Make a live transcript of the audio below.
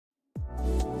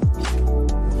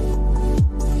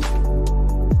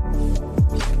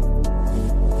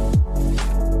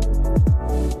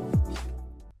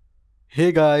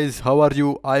Hey guys, how are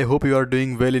you? I hope you are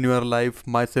doing well in your life.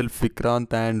 Myself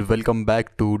Vikrant and welcome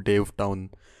back to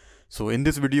DevTown. So in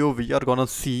this video we are gonna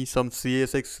see some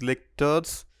CSS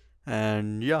selectors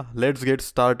and yeah, let's get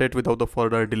started without the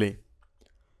further delay.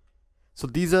 So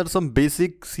these are some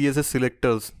basic CSS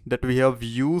selectors that we have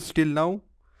used till now.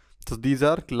 So these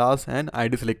are class and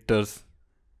ID selectors.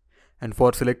 And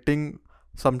for selecting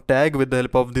some tag with the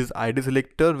help of this ID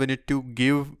selector, we need to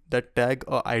give that tag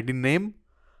a ID name,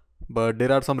 but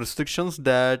there are some restrictions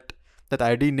that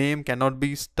ID name cannot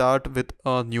be start with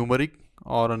a numeric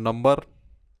or a number.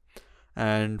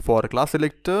 And for class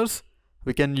selectors,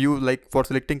 we can use, like for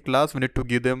selecting class, we need to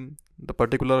give them the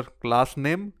particular class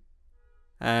name,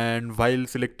 and while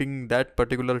selecting that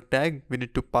particular tag we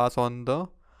need to pass on the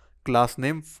class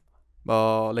name,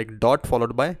 like dot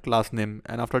followed by class name,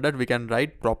 and after that we can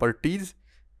write properties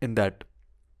in that.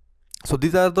 So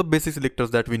these are the basic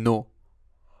selectors that we know.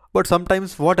 But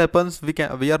sometimes what happens,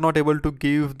 we are not able to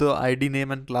give the ID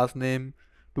name and class name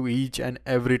to each and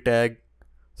every tag.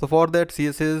 So for that,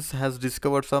 CSS has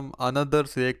discovered some another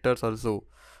selectors also.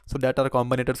 So that are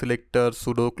combinator selectors,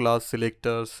 pseudo class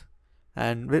selectors,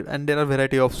 and there are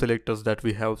variety of selectors that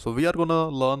we have. So we are gonna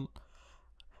learn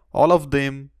all of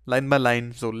them line by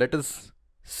line. So let us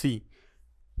see.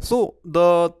 So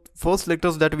the first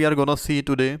selectors that we are gonna see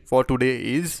today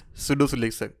is pseudo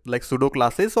selector, like pseudo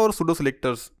classes or pseudo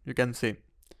selectors, you can say.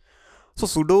 So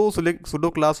pseudo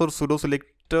class or pseudo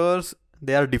selectors,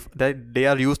 they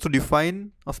are used to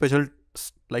define a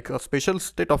special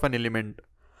state of an element.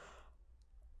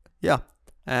 Yeah,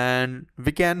 and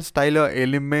we can style a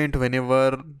element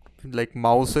whenever like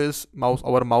mouse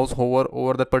hover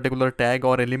over that particular tag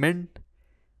or element.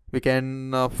 We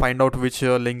can find out which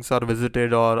links are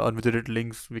visited or unvisited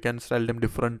links. We can style them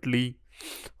differently.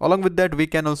 Along with that, we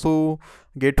can also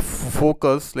get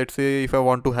focus. Let's say if I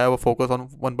want to have a focus on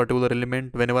one particular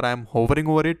element whenever I am hovering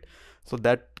over it, so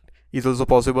that is also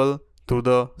possible through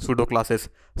the pseudo classes.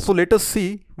 So let us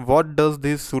see what does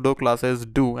these pseudo classes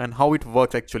do and how it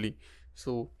works actually.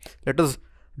 So let us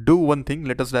do one thing.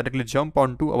 Let us directly jump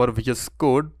onto our VS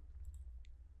Code.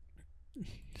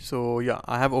 So yeah,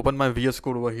 I have opened my VS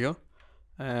Code over here,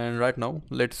 and right now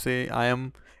let's say I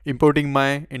am importing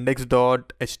my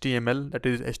index.html, that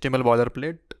is HTML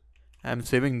boilerplate. I am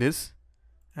saving this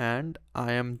and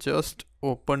I am just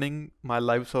opening my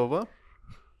live server.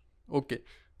 Okay,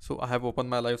 so I have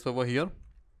opened my live server here.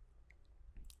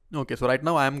 Okay, so right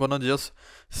now I am gonna just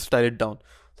style it down.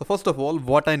 So first of all,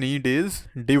 what I need is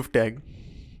div tag.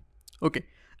 Okay,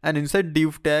 and inside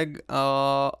div tag,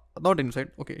 not inside,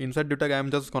 okay, inside div tag I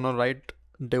am just gonna write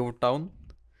DevTown,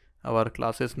 our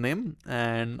class's name,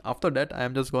 and after that I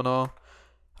am just gonna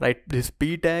write this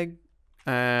p tag,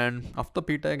 and after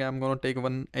p tag I am gonna take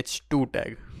one h2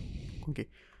 tag. Okay,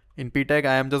 in p tag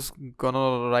I am just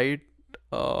gonna write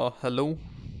hello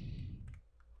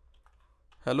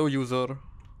user.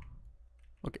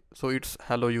 Okay, so it's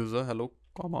hello user, hello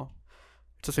comma,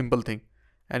 it's a simple thing.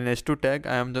 And in h2 tag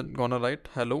I am just gonna write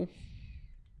hello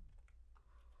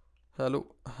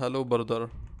brother,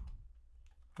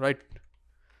 right?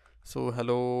 So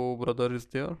hello brother is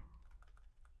there.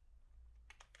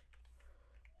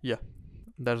 Yeah,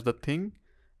 that's the thing,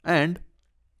 and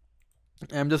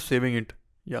I'm just saving it.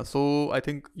 Yeah, so I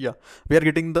think, yeah, we are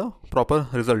getting the proper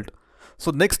result. So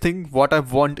next thing what I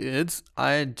want is,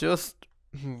 I just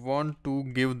want to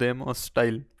give them a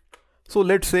style. So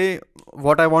let's say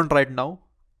what I want right now,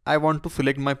 I want to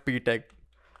select my p tag.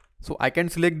 So I can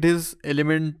select this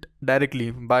element directly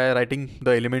by writing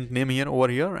the element name here over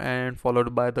here and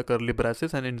followed by the curly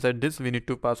braces, and inside this we need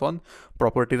to pass on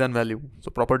properties and value.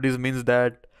 So properties means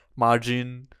that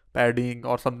margin, padding,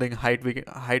 or something, height.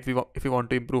 If we want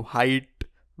to improve height,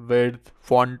 width,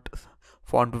 font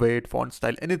weight, font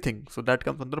style, anything. So that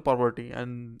comes under property,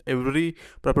 and every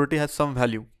property has some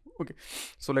value. Okay,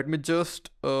 so let me just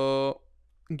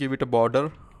give it a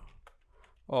border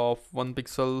of 1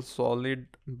 pixel solid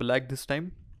black this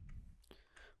time.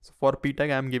 So for p tag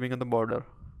I am giving the border.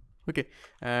 Okay,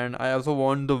 and I also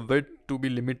want the width to be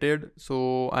limited,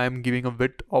 so I am giving a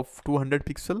width of 200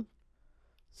 pixel.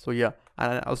 So yeah,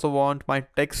 and I also want my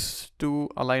text to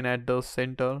align at the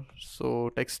center.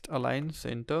 So text align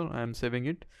center, I am saving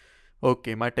it.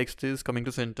 Okay, my text is coming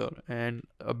to center, and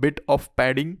a bit of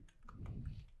padding,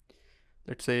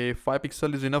 let's say 5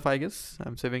 pixel is enough, I guess.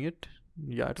 I'm saving it.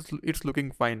 Yeah, it's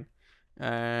looking fine.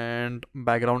 And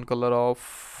background color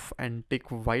of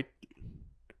antique white.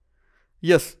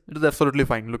 Yes, it is absolutely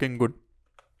fine, looking good.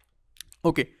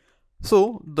 Okay,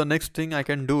 so the next thing I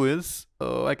can do is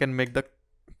I can make the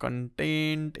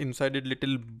content inside it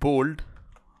little bold,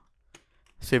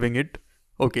 saving it.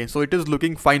 Okay, so it is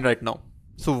looking fine right now.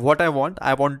 So what I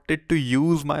wanted to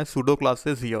use my pseudo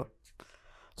classes here.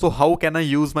 So how can I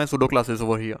use my pseudo classes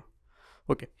over here?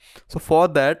 Okay, so for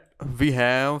that we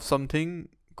have something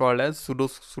called as pseudo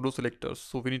selectors.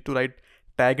 So we need to write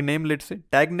tag name, let's say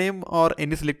tag name, or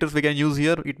any selectors we can use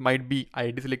here. It might be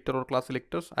id selector or class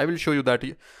selectors. I will show you that.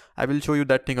 I will show you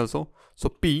that thing also. So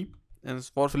p, and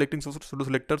for selecting pseudo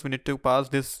selectors we need to pass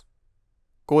this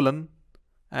colon,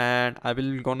 and I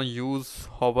will gonna use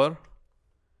hover.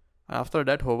 After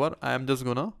that hover, I am just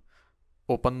gonna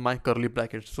open my curly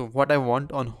brackets. So what I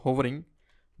want on hovering,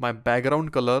 my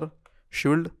background color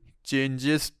should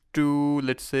changes to,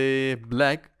 let's say,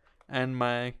 black, and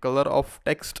my color of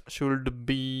text should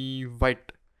be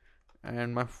white,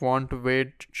 and my font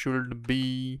weight should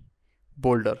be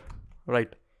bolder,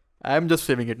 right? I am just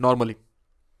saving it normally.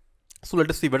 So let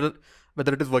us see whether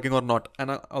it is working or not.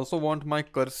 And I also want my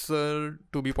cursor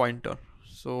to be pointer.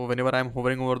 So whenever I am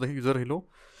hovering over the user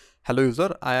hello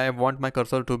user, I want my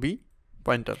cursor to be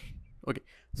pointer. Okay,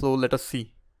 so let us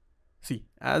see.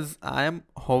 As I am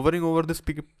hovering over this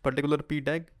particular p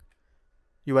tag,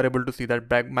 you are able to see that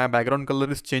my background color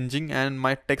is changing and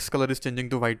my text color is changing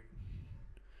to white.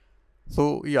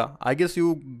 So yeah, I guess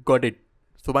you got it.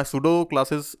 So my pseudo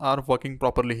classes are working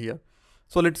properly here.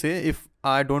 So let's say if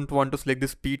I don't want to select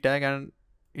this p tag, and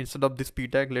instead of this p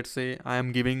tag, let's say I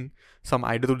am giving some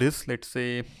ID to this, let's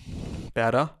say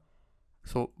para.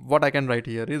 So what I can write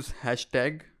here is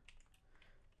hashtag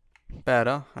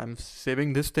para. I'm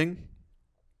saving this thing.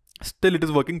 Still it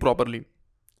is working properly.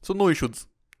 So no issues.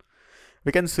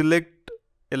 We can select,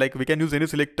 like we can use any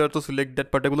selector to select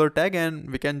that particular tag, and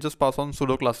we can just pass on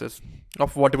pseudo classes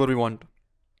of whatever we want.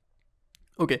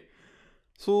 Okay,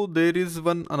 so there is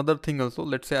another thing also.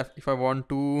 Let's say if I want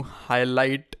to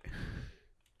highlight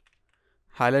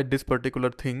this particular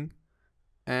thing,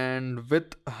 and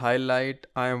with highlight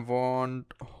I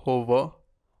want hover.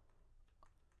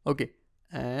 Okay,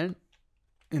 and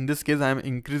in this case I am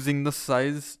increasing the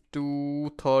size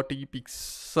to 30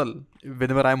 pixel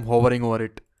whenever I am hovering over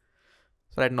it.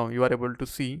 So right now you are able to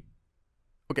see.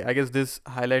 Okay, I guess this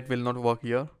highlight will not work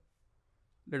here.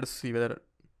 Let us see whether,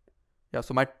 yeah,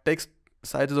 so my text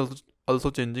size is also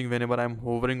changing whenever I am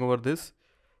hovering over this.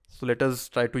 So let us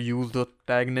try to use the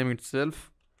tag name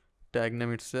itself.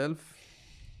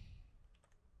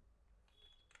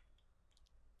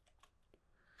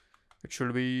 It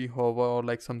should be hover or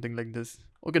like something like this.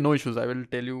 Okay, no issues. I will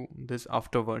tell you this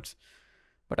afterwards.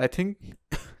 But I think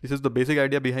this is the basic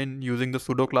idea behind using the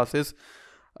pseudo classes.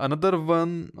 Another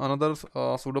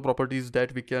pseudo properties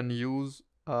that we can use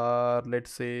are,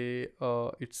 let's say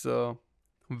it's a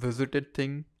visited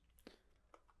thing.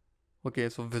 Okay,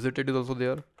 so visited is also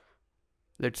there.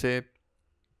 Let's say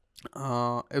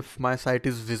if my site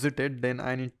is visited, then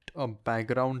I need a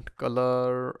background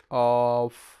color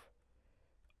of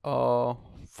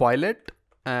violet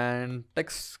and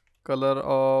text color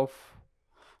of,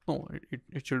 no,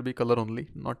 it should be color only,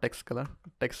 not text color.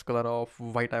 Text color of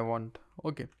white I want.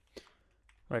 Okay,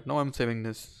 right now I'm saving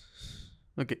this.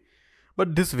 Okay,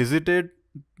 but this visited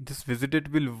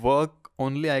will work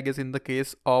only, I guess, in the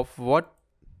case of what?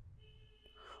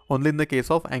 Only in the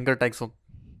case of anchor tags.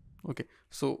 Okay,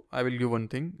 so I will give one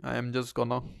thing. I am just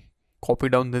gonna copy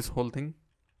down this whole thing,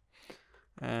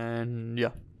 and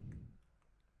yeah.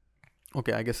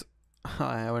 Okay, I guess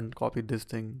I haven't copied this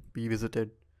thing, be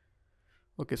visited.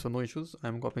 Okay, so no issues.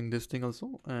 I'm copying this thing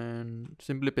also and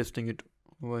simply pasting it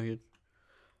over here.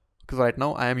 Because right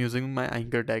now I am using my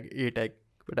anchor tag, a tag,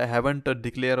 but I haven't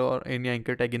declared or any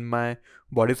anchor tag in my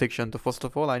body section. So first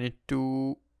of all, I need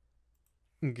to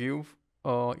give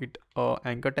it a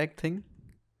anchor tag thing.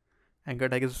 Anchor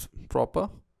tag is proper,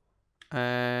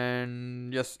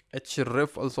 and yes,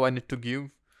 href also I need to give.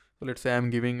 So let's say I'm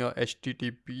giving a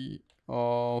http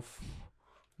of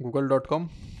google.com.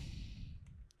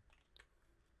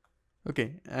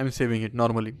 Okay, I'm saving it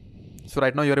normally. So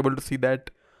right now you're able to see that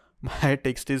my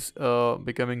text is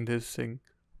becoming this thing.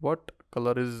 What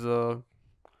color is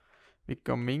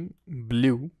becoming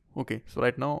blue? Okay, so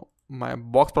right now my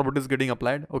box property is getting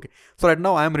applied. Okay, so right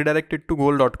now I am redirected to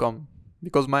google.com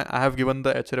because I have given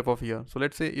the href of here. So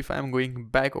let's say if I am going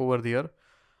back over there,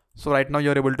 so right now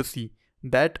you're able to see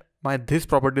that my this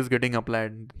property is getting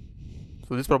applied.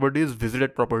 So this property is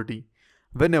visited property.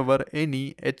 Whenever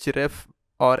any href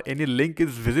or any link is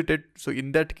visited, so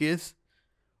in that case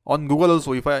on Google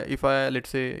also, if I let's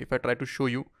say if I try to show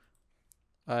you,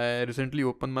 I recently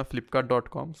opened my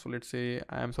flipkart.com. So let's say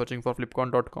I am searching for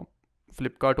flipkart.com,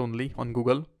 Flipkart only on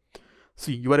Google.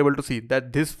 See, you are able to see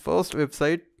that this first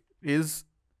website is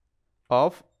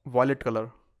of violet color.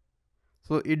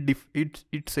 So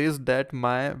it says that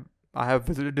my I have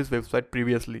visited this website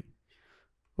previously.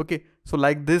 Okay, so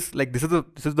this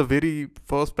is the very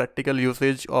first practical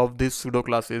usage of this pseudo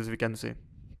classes, we can say.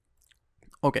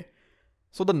 Okay,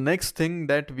 so the next thing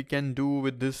that we can do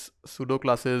with this pseudo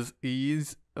classes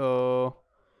is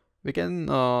we can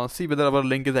see whether our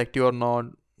link is active or not.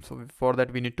 So for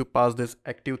that we need to pass this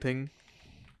active thing.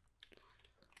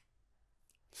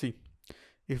 See,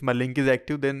 if my link is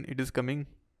active, then it is coming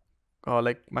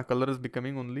like my color is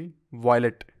becoming only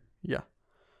violet. Yeah,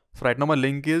 so right now my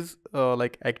link is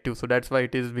like active, so that's why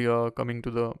it is we are coming to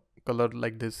the color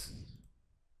like this.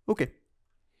 Okay,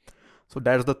 so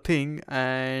that's the thing.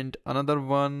 And another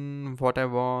one, what I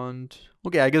want,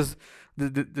 okay, I guess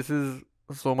this is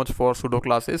so much for pseudo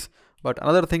classes. But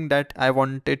another thing that I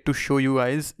wanted to show you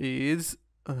guys is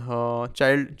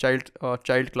child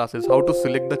classes, how to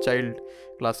select the child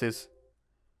classes.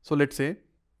 So let's say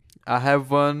I have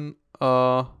one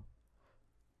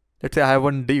let's say I have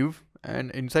one div,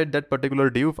 and inside that particular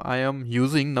div I am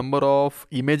using number of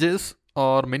images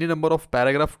or many number of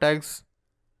paragraph tags.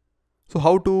 So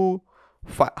how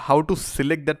to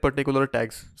select that particular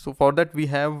tags? So for that we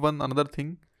have one another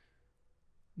thing,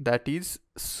 that is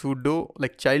pseudo,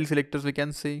 like child selectors, we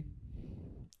can say.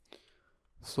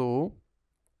 So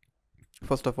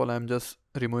first of all I'm just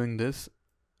removing this,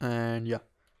 and yeah,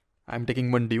 I'm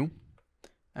taking one div,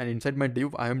 and inside my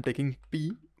div I am taking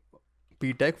p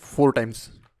tag 4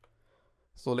 times.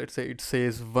 So let's say it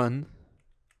says 1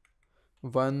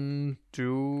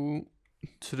 2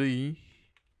 3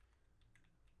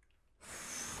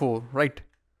 4, right?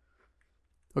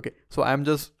 Okay, so I'm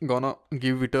just gonna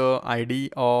give it a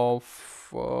ID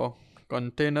of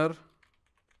container.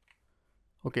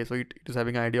 Okay, so it is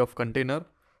having ID of container.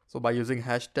 So by using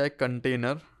hashtag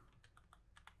container,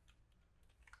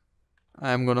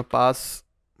 I'm gonna pass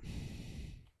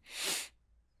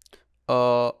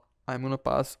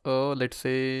let's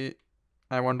say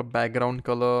I want a background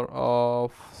color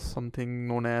of something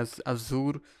known as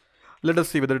azure. Let us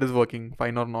see whether it is working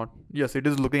fine or not. Yes, it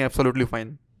is looking absolutely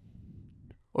fine.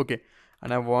 Okay,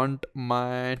 and I want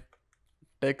my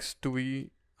text to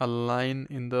be aligned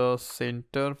in the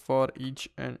center for each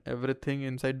and everything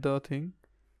inside the thing.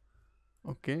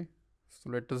 Okay, so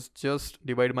let us just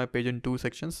divide my page in 2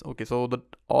 sections. Okay, so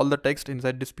all the text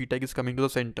inside this p tag is coming to the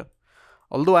center.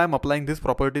 Although I am applying this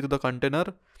property to the container,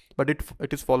 but it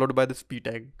is followed by this p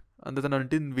tag, and then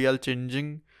until we are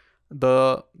changing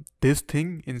this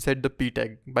thing inside the p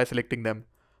tag by selecting them.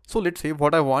 So let's say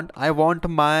what I want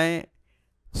my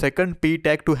second p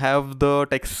tag to have the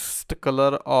text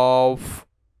color of,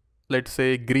 let's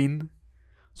say, green.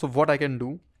 So what I can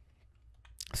do,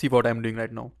 see what I'm doing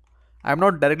right now. I'm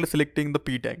not directly selecting the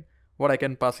p tag. What I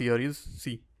can pass here is,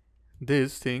 see,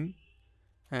 this thing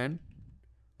and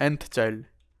nth child.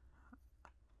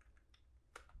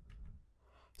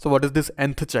 So what is this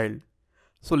nth child?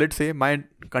 So let's say my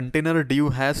container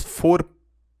div has 4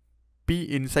 p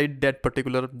inside that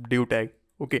particular div tag.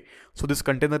 Okay, so this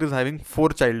container is having 4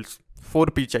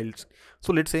 p childs.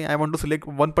 So let's say I want to select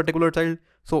one particular child.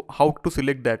 So how to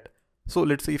select that? So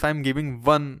let's say if I'm giving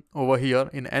 1 over here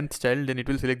in nth child, then it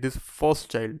will select this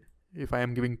first child. If I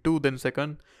am giving 2, then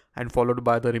second, and followed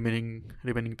by the remaining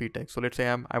p tags. So let's say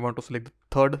I want to select the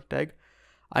third tag.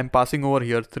 I'm passing over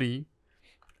here 3,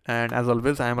 and as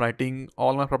always I am writing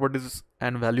all my properties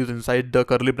and values inside the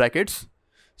curly brackets.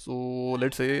 So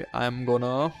let's say I'm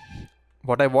gonna,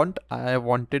 what I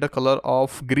wanted a color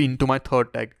of green to my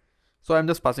third tag. So I'm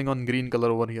just passing on green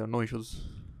color over here, no issues.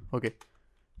 Okay,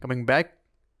 coming back,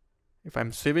 if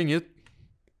I'm saving it,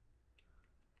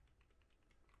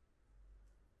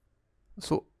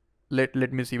 so let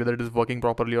me see whether it is working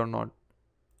properly or not.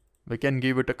 We can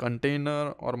give it a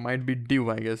container or might be div,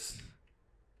 I guess,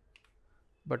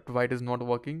 but why it is not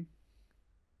working?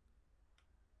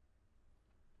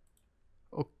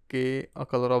 Okay, a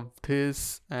color of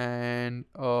this and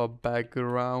a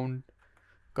background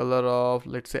color of,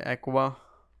 let's say, aqua.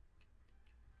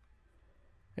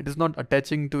 It is not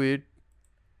attaching to it.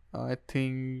 I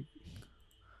think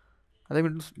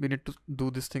we need to do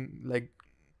this thing like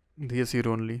this here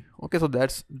only. Okay, so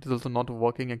this is also not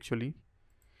working actually.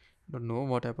 Don't know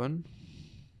what happened.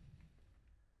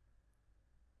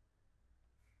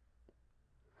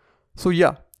 So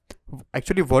yeah,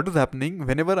 actually what is happening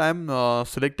whenever I'm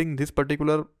selecting this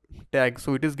particular tag,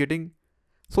 so it is getting,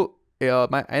 so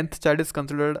my nth child is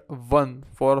considered 1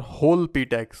 for whole p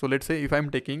tag. So let's say if I'm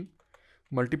taking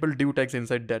multiple div tags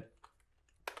inside that,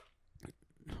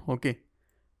 okay,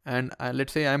 and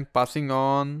let's say I'm passing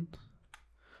on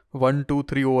 1 2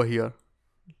 3 over here,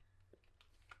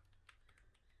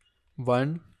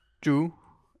 1 2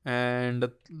 and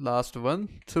last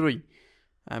one 3,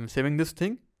 I'm saving this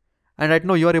thing, and right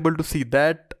now you are able to see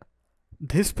that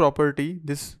this property,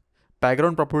 this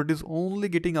background property, is only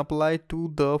getting applied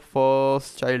to the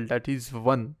first child, that is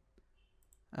 1.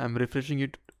 I'm refreshing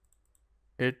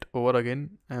it over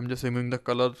again. I'm just removing the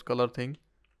color thing.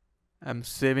 I'm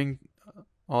saving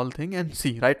all thing, and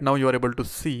see, right now you are able to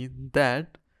see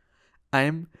that I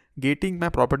am getting my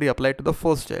property applied to the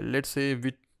first child. Let's say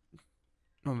we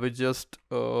just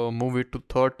move it to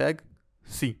third tag.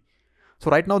 See,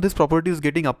 so right now this property is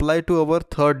getting applied to our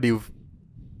third div.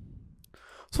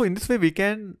 So in this way we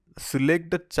can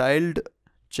select the child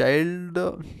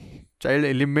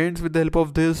elements with the help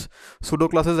of this pseudo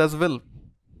classes as well.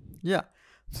 Yeah,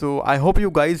 so I hope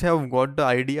you guys have got the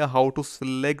idea how to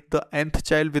select the nth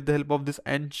child with the help of this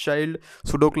nth child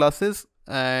pseudo classes,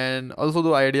 and also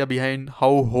the idea behind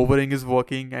how hovering is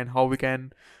working and how we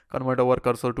can convert our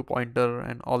cursor to pointer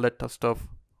and all that stuff.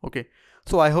 Okay,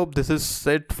 so I hope this is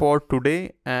set for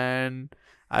today, and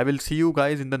I will see you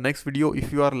guys in the next video.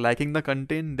 If you are liking the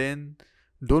content, then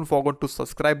don't forget to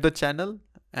subscribe the channel,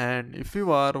 and if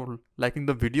you are liking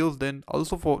the videos, then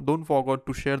also don't forget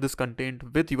to share this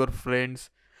content with your friends.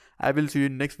 I will see you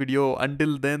in next video.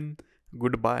 Until then,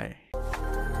 goodbye.